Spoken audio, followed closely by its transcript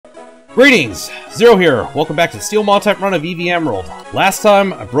Greetings! Zero here. Welcome back to the Steel Monotype run of Eevee Emerald. Last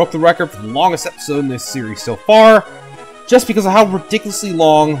time, I broke the record for the longest episode in this series so far, just because of how ridiculously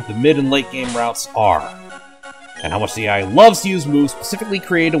long the mid and late game routes are. And how much the AI loves to use moves specifically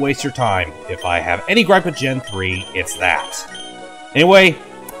created to waste your time. If I have any gripe with Gen 3, it's that. Anyway,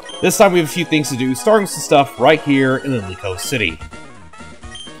 this time we have a few things to do, starting with some stuff right here in Liko City.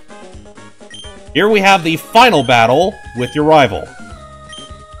 Here we have the final battle with your rival.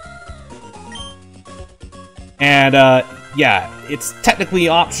 And, yeah, it's technically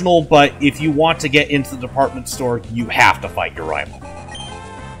optional, but if you want to get into the department store, you have to fight your rival.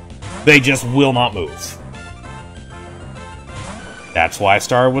 They just will not move. That's why I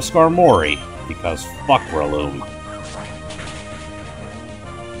started with Skarmory, because fuck Breloom.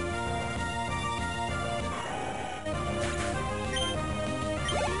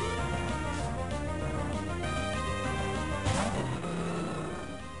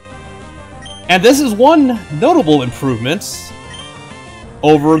 And this is one notable improvement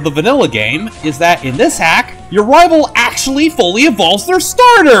over the vanilla game, is that in this hack, your rival actually fully evolves their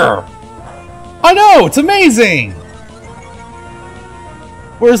starter! I know, it's amazing!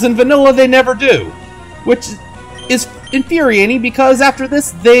 Whereas in vanilla, they never do. Which is infuriating, because after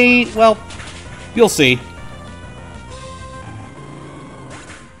this, well, you'll see.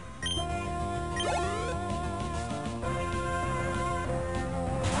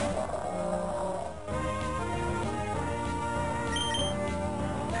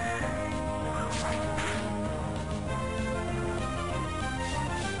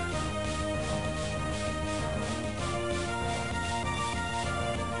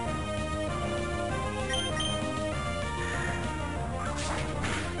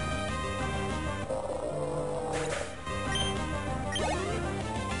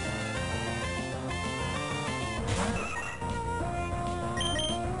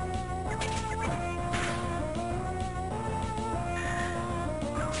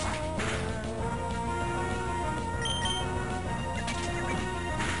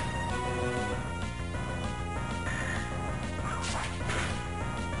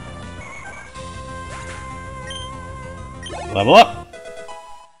 Level up!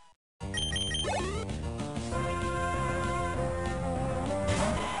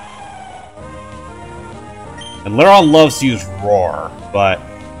 And Leron loves to use Roar, but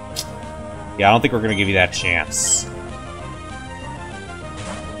yeah, I don't think we're gonna give you that chance.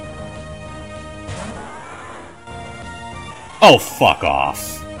 Oh, fuck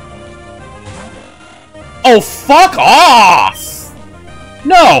off. Oh, fuck off!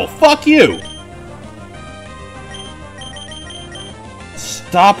 No, fuck you!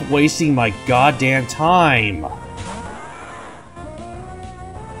 Stop wasting my goddamn time!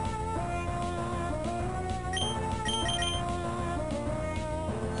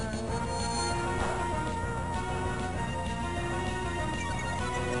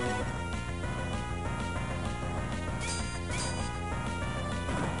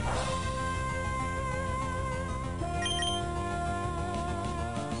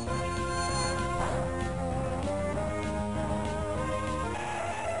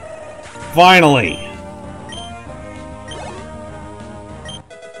 Finally!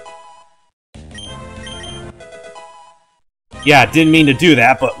 Yeah, didn't mean to do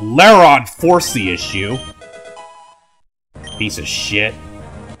that, but Leron forced the issue. Piece of shit.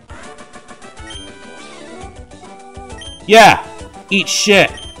 Yeah! Eat shit!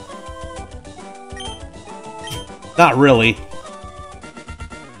 Not really.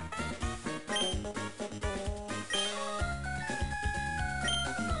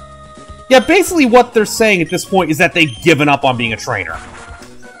 Yeah, basically what they're saying at this point is that they've given up on being a trainer.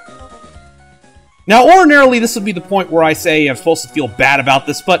 Now, ordinarily, this would be the point where I say I'm supposed to feel bad about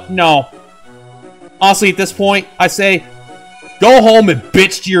this, but no. Honestly, at this point, I say, go home and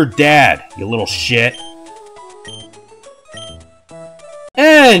bitch to your dad, you little shit.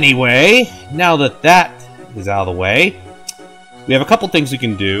 Anyway, now that that is out of the way, we have a couple things we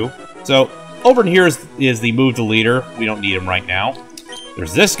can do. So, over here is the move to leader. We don't need him right now.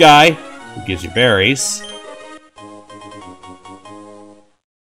 There's this guy, who gives you berries.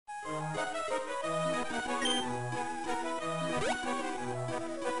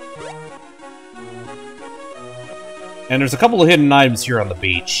 And there's a couple of hidden items here on the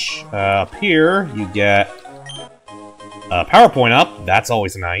beach. Up here, you get a power point up. That's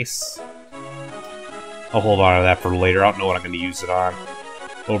always nice. I'll hold on to that for later. I don't know what I'm going to use it on.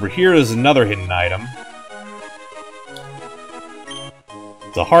 Over here is another hidden item.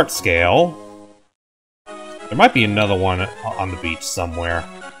 The heart scale. There might be another one on the beach somewhere.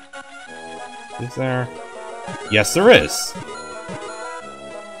 Is there? Yes, there is.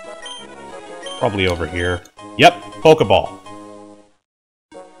 Probably over here. Yep, Pokeball.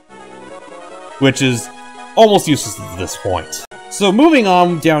 Which is almost useless at this point. So moving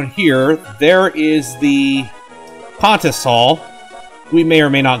on down here, there is the contest hall. We may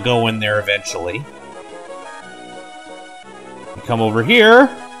or may not go in there eventually. You come over here,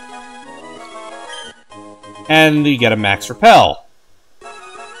 and you get a Max Repel.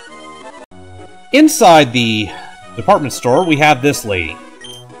 Inside the department store, we have this lady.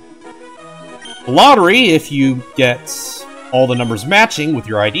 The lottery, if you get all the numbers matching with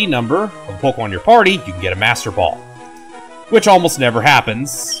your ID number of the Pokemon in your party, you can get a Master Ball. Which almost never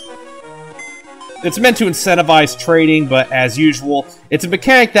happens. It's meant to incentivize trading, but as usual, it's a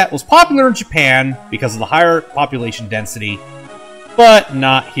mechanic that was popular in Japan because of the higher population density, but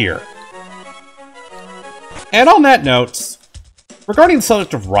not here. And on that note, regarding the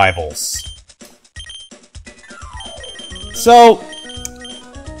subject of rivals. So,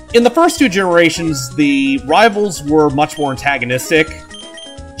 in the first two generations, the rivals were much more antagonistic.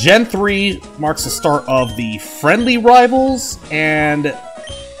 Gen 3 marks the start of the friendly rivals, and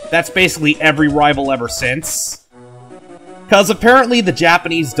that's basically every rival ever since. Because apparently the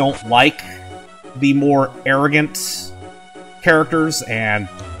Japanese don't like the more arrogant characters, and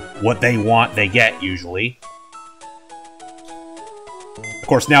what they want, they get, usually. Of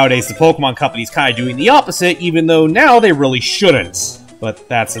course, nowadays the Pokemon Company's kind of doing the opposite, even though now they really shouldn't. But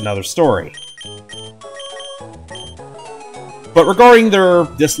that's another story. But regarding their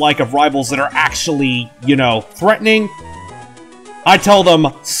dislike of rivals that are actually, you know, threatening, I tell them,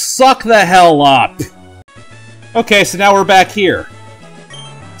 suck the hell up! Okay, so now we're back here.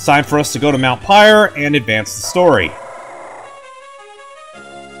 It's time for us to go to Mount Pyre and advance the story.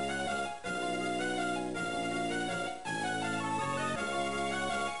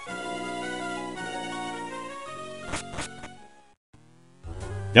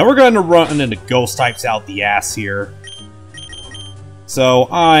 Now we're going to run into ghost types out the ass here. So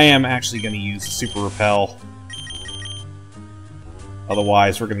I am actually going to use the Super Repel.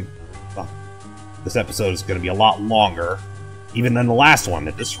 Otherwise, we're going to... Well, this episode is going to be a lot longer, even than the last one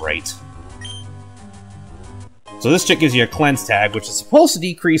at this rate. So this chick gives you a Cleanse Tag, which is supposed to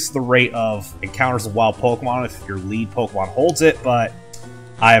decrease the rate of encounters of wild Pokemon if your lead Pokemon holds it, but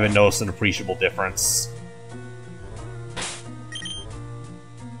I haven't noticed an appreciable difference.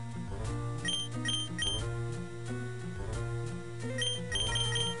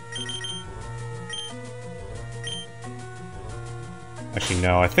 Actually,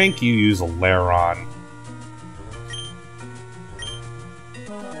 no, I think you use a Lairon.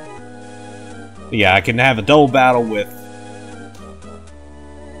 Yeah, I can have a double battle with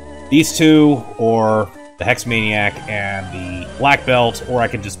these two, or the Hex Maniac and the Black Belt, or I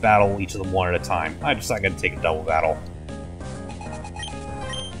can just battle each of them one at a time. I'm just not going to take a double battle.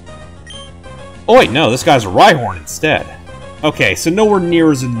 Oh wait, no, this guy's a Rhyhorn instead. Okay, so nowhere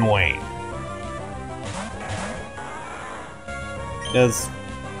near as annoying. Because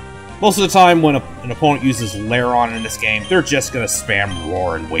most of the time when an opponent uses Lairon in this game, they're just going to spam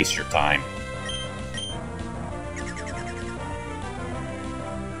Roar and waste your time.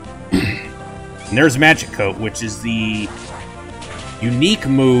 And there's Magic Coat, which is the unique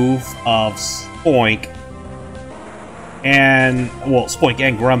move of Spoink and, well, Spoink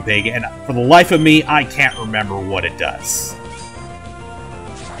and Grumpig, and for the life of me, I can't remember what it does.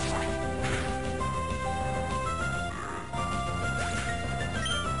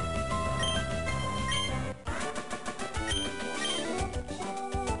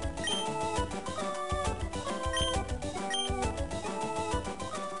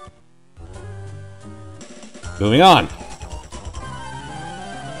 Moving on.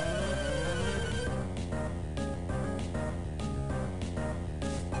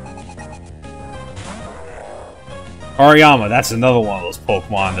 Ariyama, that's another one of those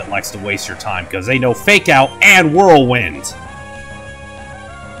Pokemon that likes to waste your time, because they know Fake Out and Whirlwind.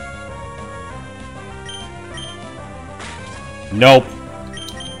 Nope.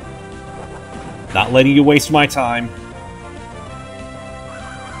 Not letting you waste my time.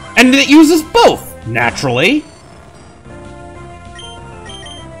 And it uses both, naturally.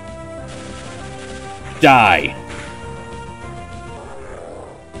 Die.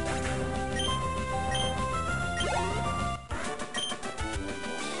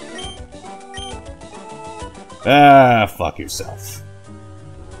 Ah, fuck yourself.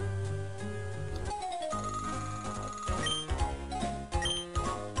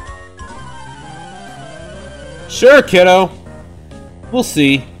 Sure, kiddo. We'll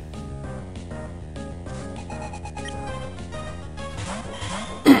see.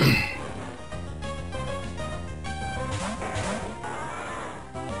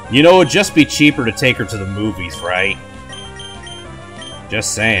 You know, it'd just be cheaper to take her to the movies, right?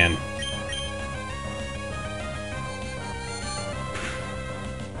 Just saying.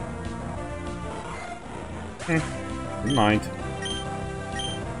 Never mind.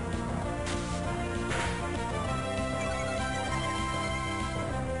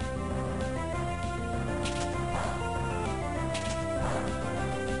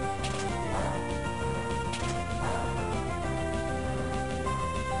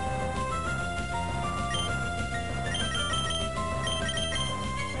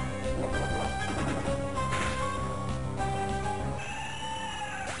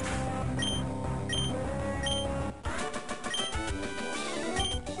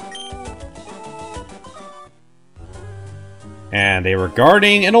 And they were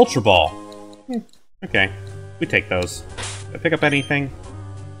guarding an Ultra Ball. Okay, we take those. Did I pick up anything?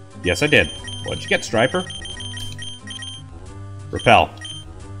 Yes, I did. What'd you get, Striper? Repel.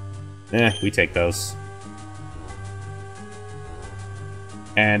 We take those.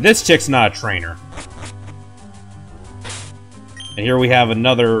 And this chick's not a trainer. And here we have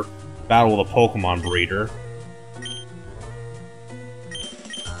another battle with a Pokemon breeder.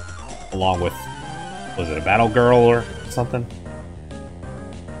 Along with, was it a Battle Girl or something?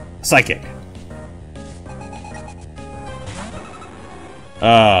 Psychic.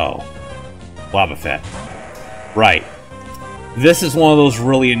 Oh. Wobbuffet. Right. This is one of those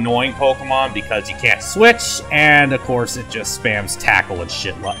really annoying Pokemon because you can't switch, and of course it just spams tackle and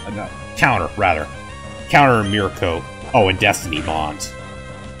shit. No, counter, rather. Counter and Mirror Coat. Oh, and Destiny Bond.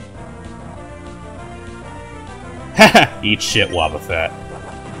 Haha! Eat shit, Wobbuffet.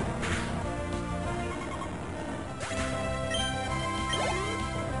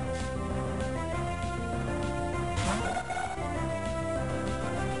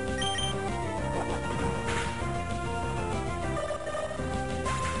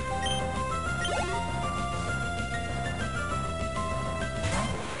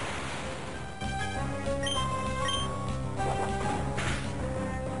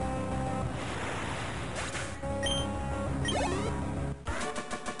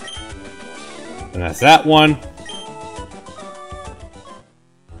 And that's that one.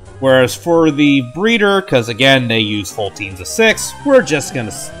 Whereas for the breeder, because again they use full teams of 6, we're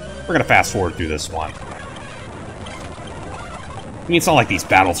gonna fast forward through this one. I mean, it's not like these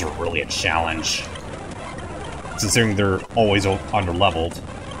battles are really a challenge, considering they're always under-leveled.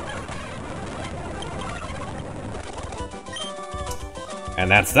 And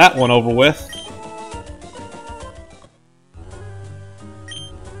that's that one over with.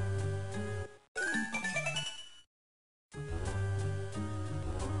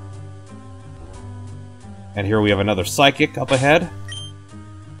 And here we have another Psychic up ahead.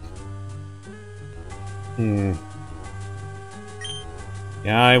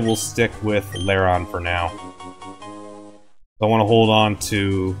 Yeah, I will stick with Lairon for now. I want to hold on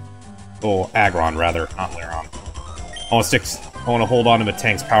to... Oh, Aggron, rather, not Lairon. I want to hold on to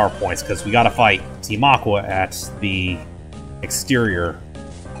Metang's power points, because we gotta fight Team Aqua at the exterior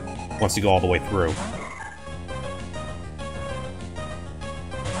once you go all the way through.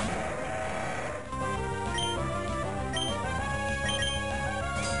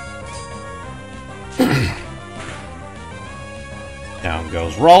 Down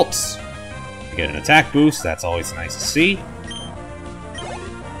goes Ralts. We get an attack boost, that's always nice to see.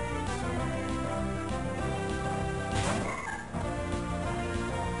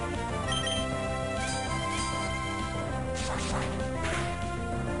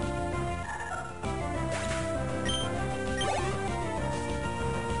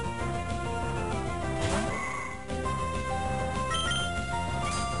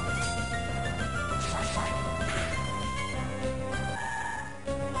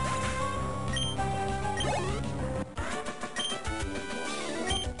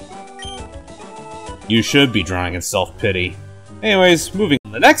 You should be drawing in self-pity. Anyways, moving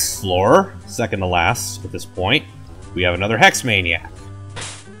on to the next floor, second to last at this point, we have another Hex Maniac.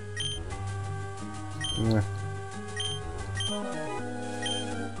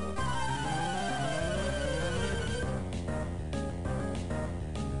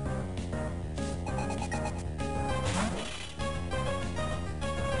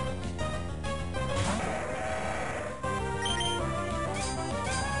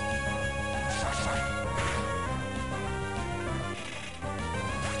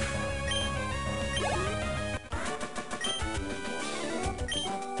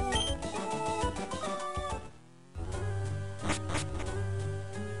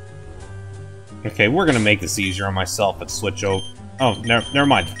 Okay, we're gonna make this easier on myself and switch over. Oh, never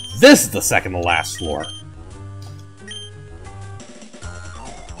mind. This is the second to last floor.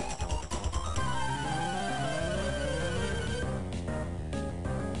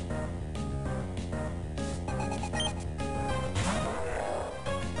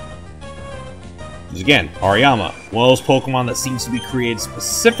 Because again, Hariyama, one of those Pokemon that seems to be created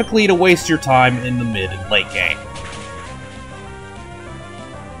specifically to waste your time in the mid and late game.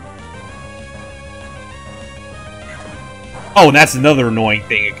 Oh, and that's another annoying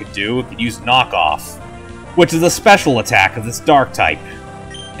thing it could do. It could use Knockoff, which is a special attack of this Dark type.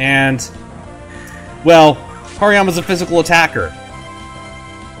 And, well, Hariyama's a physical attacker.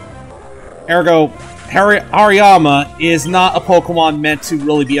 Ergo, Hariyama is not a Pokemon meant to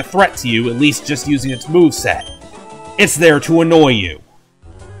really be a threat to you, at least just using its moveset. It's there to annoy you.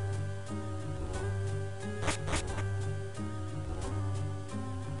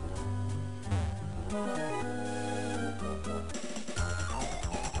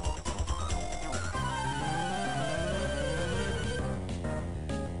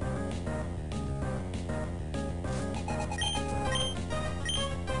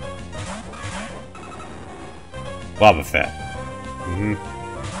 Boba Fett.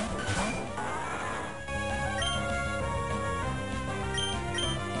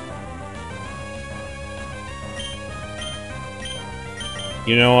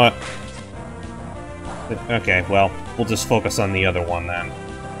 You know what? Okay, well, we'll just focus on the other one then.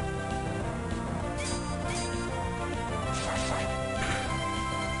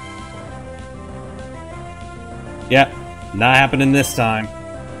 Yep, not happening this time.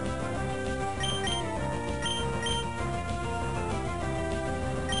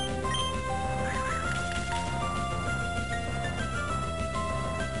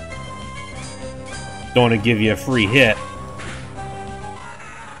 Don't want to give you a free hit.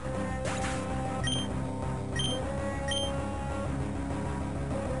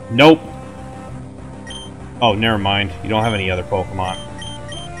 Nope. Oh, never mind. You don't have any other Pokemon.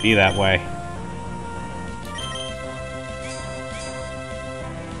 Be that way.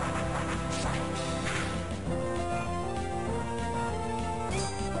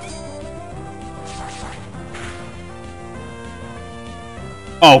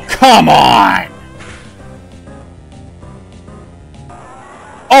 Oh, come on!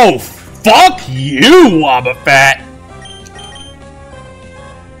 Oh, fuck you, Wobbuffet!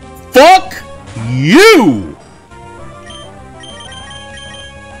 Fuck you!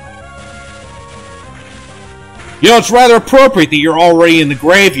 You know, it's rather appropriate that you're already in the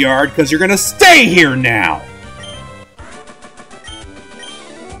graveyard, because you're gonna stay here now!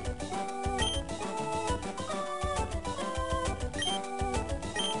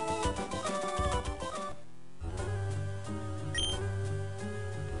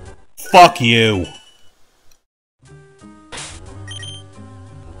 Fuck you!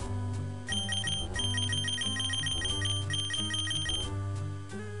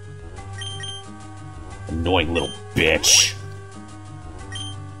 Annoying little bitch.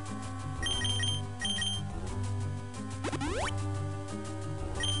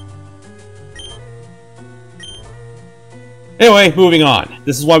 Anyway, moving on.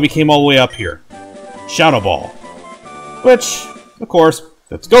 This is why we came all the way up here. Shadow Ball. Which, of course,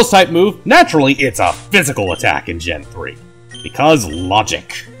 that's a Ghost-type move. Naturally, it's a physical attack in Gen 3. Because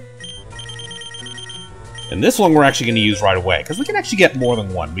logic. And this one we're actually going to use right away, because we can actually get more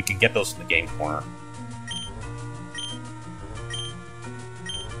than one. We can get those from the game corner.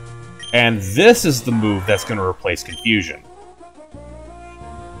 And this is the move that's going to replace Confusion.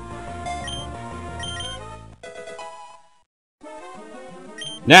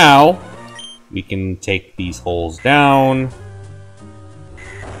 Now, we can take these holes down.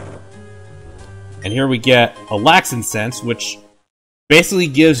 And here we get a Laxin Sense, which basically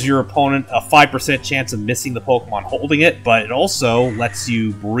gives your opponent a 5% chance of missing the Pokemon holding it, but it also lets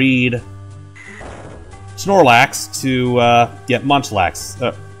you breed Snorlax to get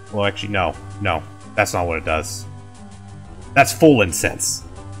Munchlax. Well, actually, no. No, that's not what it does. That's full Incense.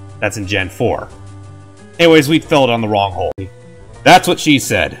 That's in Gen 4. Anyways, we fell down the wrong hole. That's what she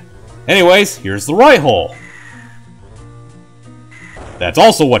said. Anyways, here's the right hole. That's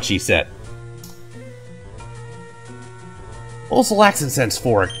also what she said. What was the Laxin Sense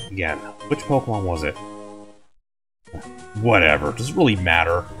for again? Which Pokemon was it? Whatever, does it really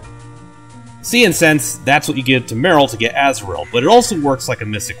matter? Sea Incense, that's what you give to Meryl to get Azrael, but it also works like a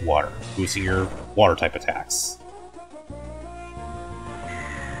Mystic Water, boosting your Water-type attacks.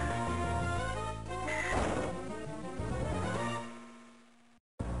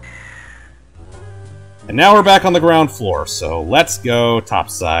 And now we're back on the ground floor, so let's go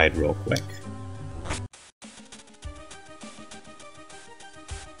topside real quick.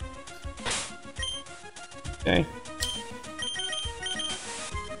 Okay.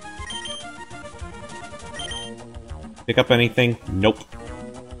 Pick up anything? Nope.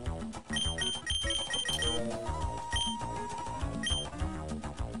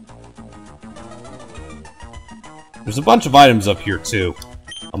 There's a bunch of items up here, too.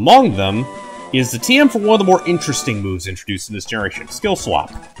 Among them is the TM for one of the more interesting moves introduced in this generation, Skill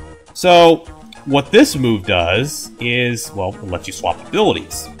Swap. So, what this move does is, well, it lets you swap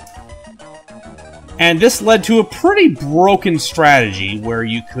abilities. And this led to a pretty broken strategy where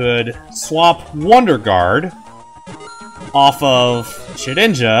you could swap Wonder Guard off of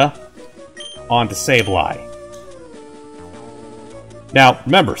Shedinja onto Sableye. Now,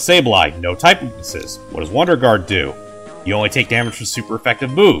 remember, Sableye, no type weaknesses. What does Wonder Guard do? You only take damage from super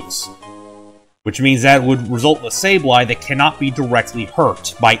effective moves. Which means that would result in a Sableye that cannot be directly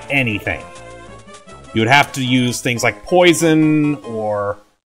hurt by anything. You would have to use things like Poison, or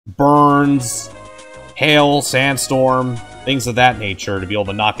Burns, Hail, Sandstorm, things of that nature to be able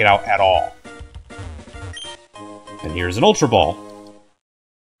to knock it out at all. And here's an Ultra Ball.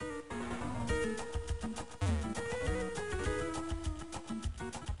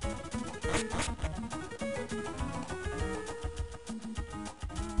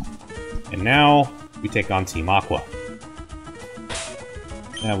 And now, we take on Team Aqua.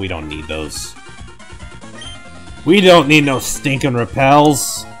 Yeah, we don't need those. We don't need no stinking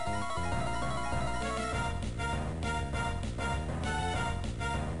repels.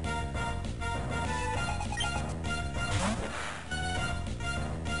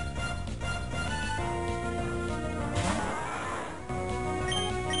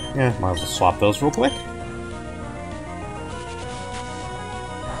 Yeah, might as well swap those real quick.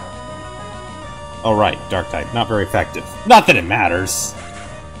 Oh right, Dark type, not very effective. Not that it matters.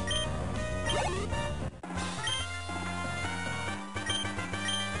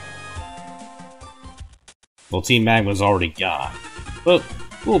 Well, Team Magma's already gone, but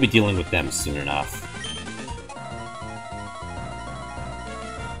we'll be dealing with them soon enough.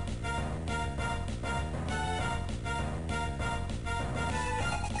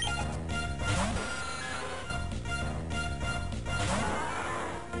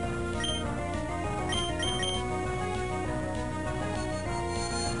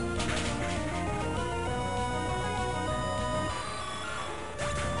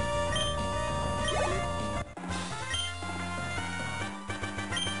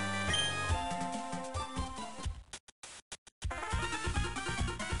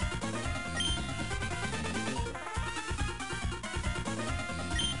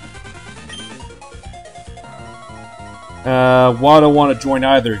 Why do I want to join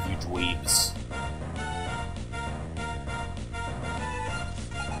either of you dweebs?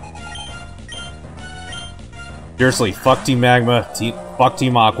 Seriously, fuck Team Magma, fuck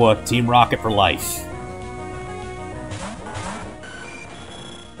Team Aqua, Team Rocket for life.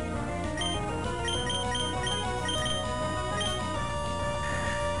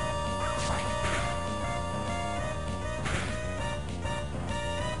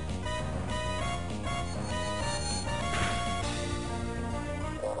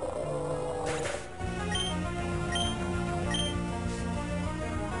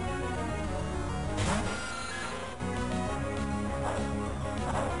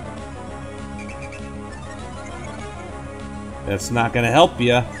 That's not gonna help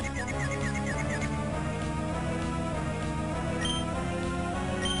ya.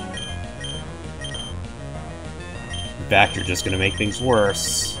 In fact, you're just gonna make things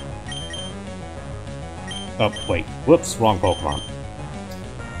worse. Oh, wait. Whoops, wrong Pokemon.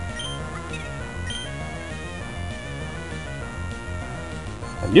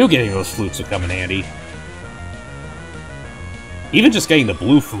 I knew getting those flutes would come in handy. Even just getting the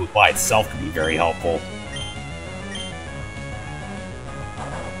blue flute by itself could be very helpful.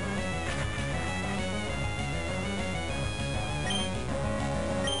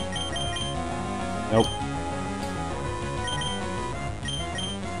 Nope.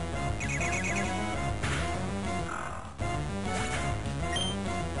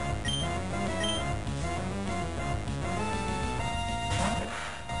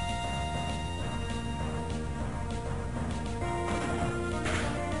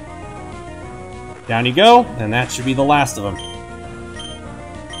 Down you go, and that should be the last of them.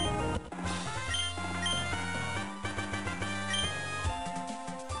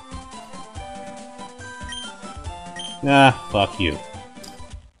 Nah, fuck you.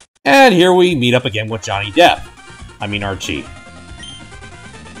 And here we meet up again with Johnny Depp. I mean Archie.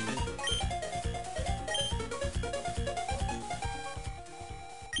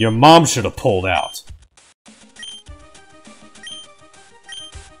 Your mom should have pulled out.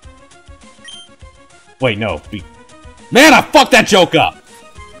 Wait, no. Man, I fucked that joke up!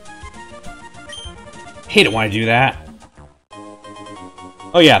 Hate it when I do that.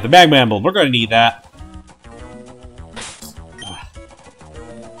 Oh yeah, the Magma Emblem. We're gonna need that.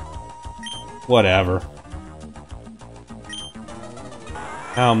 Whatever.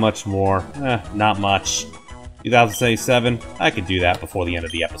 How much more? Not much. 2077, I could do that before the end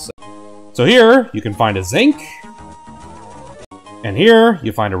of the episode. So here, you can find a zinc. And here,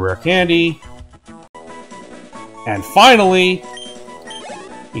 you find a rare candy. And finally,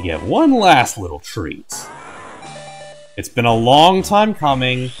 you get one last little treat. It's been a long time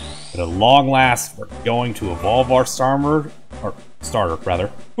coming, but at long last, we're going to evolve our starter,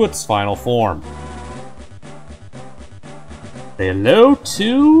 to its final form. Hello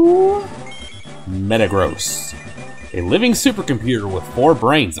to Metagross, a living supercomputer with 4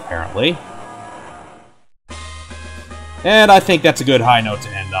 brains, apparently. And I think that's a good high note to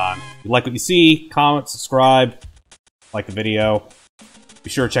end on. If you like what you see, comment, subscribe, like the video.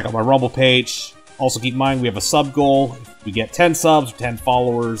 Be sure to check out my Rumble page. Also keep in mind we have a sub goal. If we get 10 subs, 10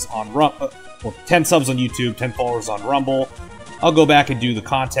 followers on 10 subs on YouTube, 10 followers on Rumble, I'll go back and do the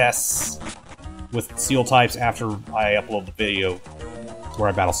contests with Steel types after I upload the video where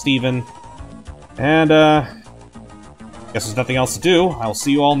I battle Steven. And, guess there's nothing else to do. I will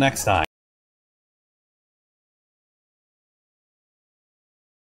see you all next time.